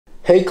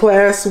Hey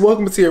class,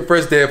 welcome to your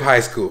first day of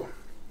high school.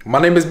 My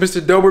name is Mr.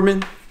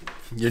 Doberman,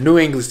 your new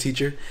English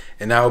teacher,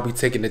 and I will be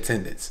taking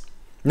attendance.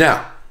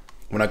 Now,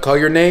 when I call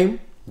your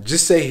name,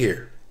 just say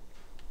here.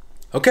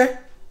 Okay?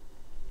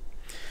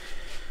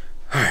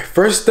 Alright,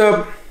 first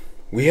up,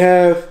 we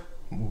have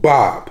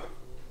Bob.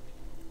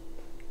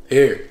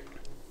 Here.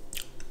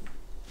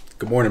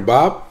 Good morning,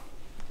 Bob.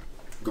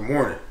 Good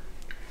morning.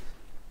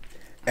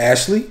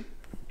 Ashley.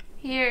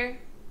 Here.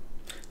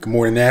 Good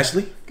morning,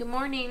 Ashley. Good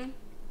morning.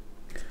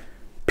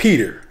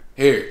 Peter.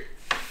 Here.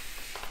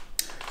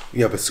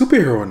 We have a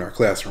superhero in our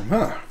classroom,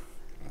 huh?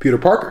 Peter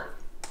Parker.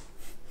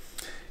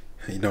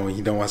 You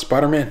don't watch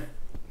Spider-Man?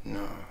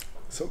 No,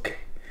 it's okay.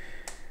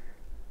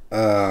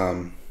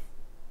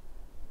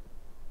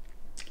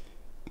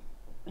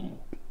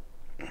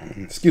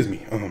 Excuse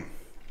me.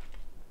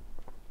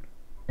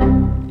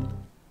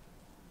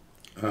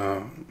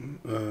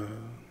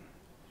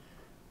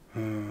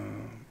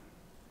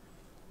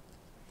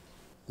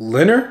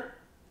 Lenarr?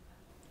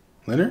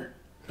 Lenarr?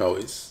 No,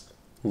 it's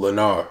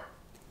Lenarr.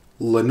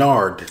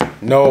 Lenard.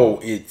 No,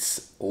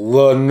 it's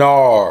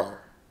Lenarr.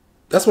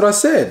 That's what I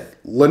said.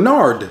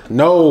 Lenard.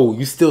 No,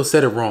 you still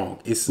said it wrong.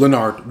 It's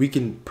Lenard. We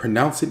can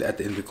pronounce it at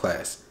the end of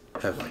class. I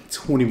have like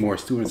 20 more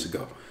students to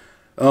go.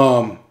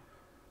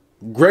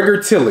 Gregor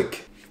Tillich.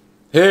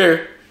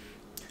 Here.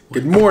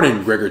 Good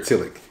morning, Gregor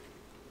Tillich.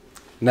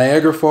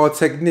 Niagara Falls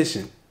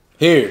Technician.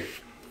 Here.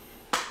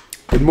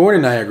 Good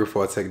morning, Niagara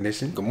Falls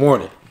Technician. Good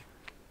morning.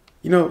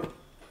 You know,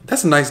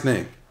 that's a nice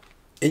name.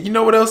 And you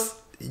know what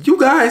else? You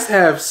guys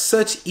have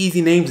such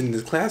easy names in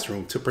this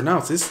classroom to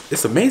pronounce.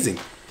 It's amazing.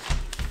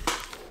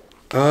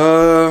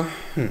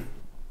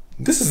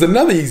 This is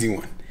another easy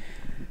one.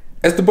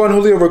 Esteban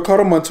Julio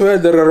Ricardo Montoya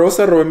de la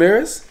Rosa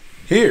Ramirez.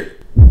 Here.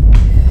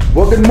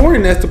 Well, good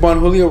morning, Esteban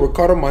Julio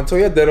Ricardo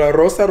Montoya de la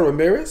Rosa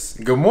Ramirez.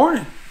 Good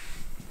morning.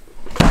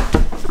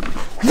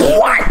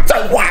 What?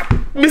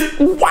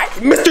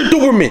 Mr.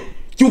 Doberman,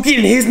 you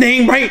getting his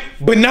name right,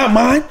 but not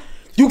mine?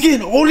 You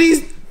getting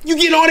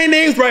all their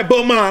names right,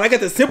 but mine. I got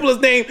the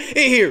simplest name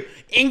in here.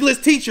 English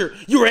teacher.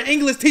 You're an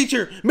English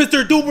teacher,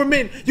 Mr.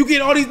 Doberman. You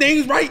getting all these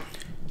names right?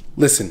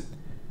 Listen,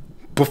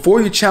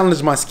 before you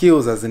challenge my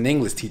skills as an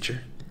English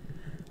teacher,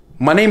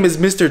 my name is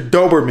Mr.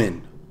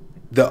 Doberman.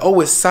 The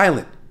O is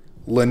silent.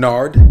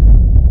 Lenard.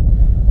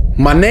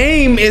 My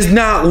name is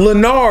not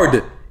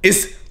Lenard.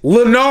 It's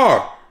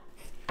Lenarr.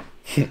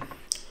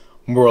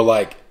 More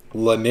like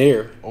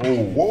Lenarr.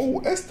 Oh,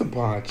 whoa,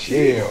 Esteban,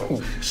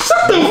 chill.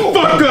 Shut the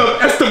fuck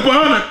up,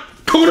 Esteban,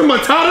 Coda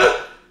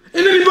Matata,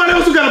 and anybody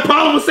else who got a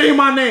problem with saying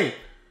my name.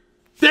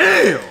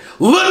 Damn.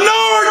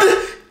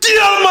 Lenard, get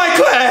out of my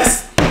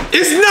class.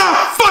 It's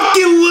not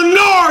fucking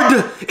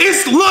Lenard.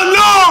 It's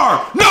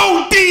Lenarr.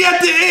 No D at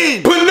the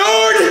end.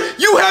 Bernard,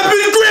 you have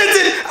been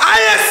granted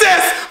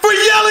ISS for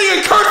yelling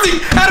and cursing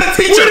at a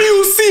teacher. Where do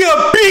you see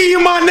a B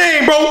in my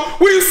name, bro?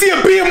 Where do you see a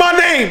B in my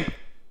name?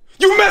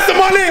 You messed up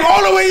my name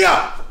all the way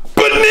up.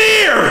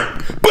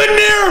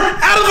 Lenarr,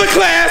 out of the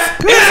class.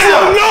 It's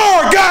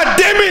Lenarr, god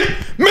damn it.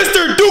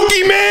 Mr.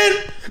 Dookie man.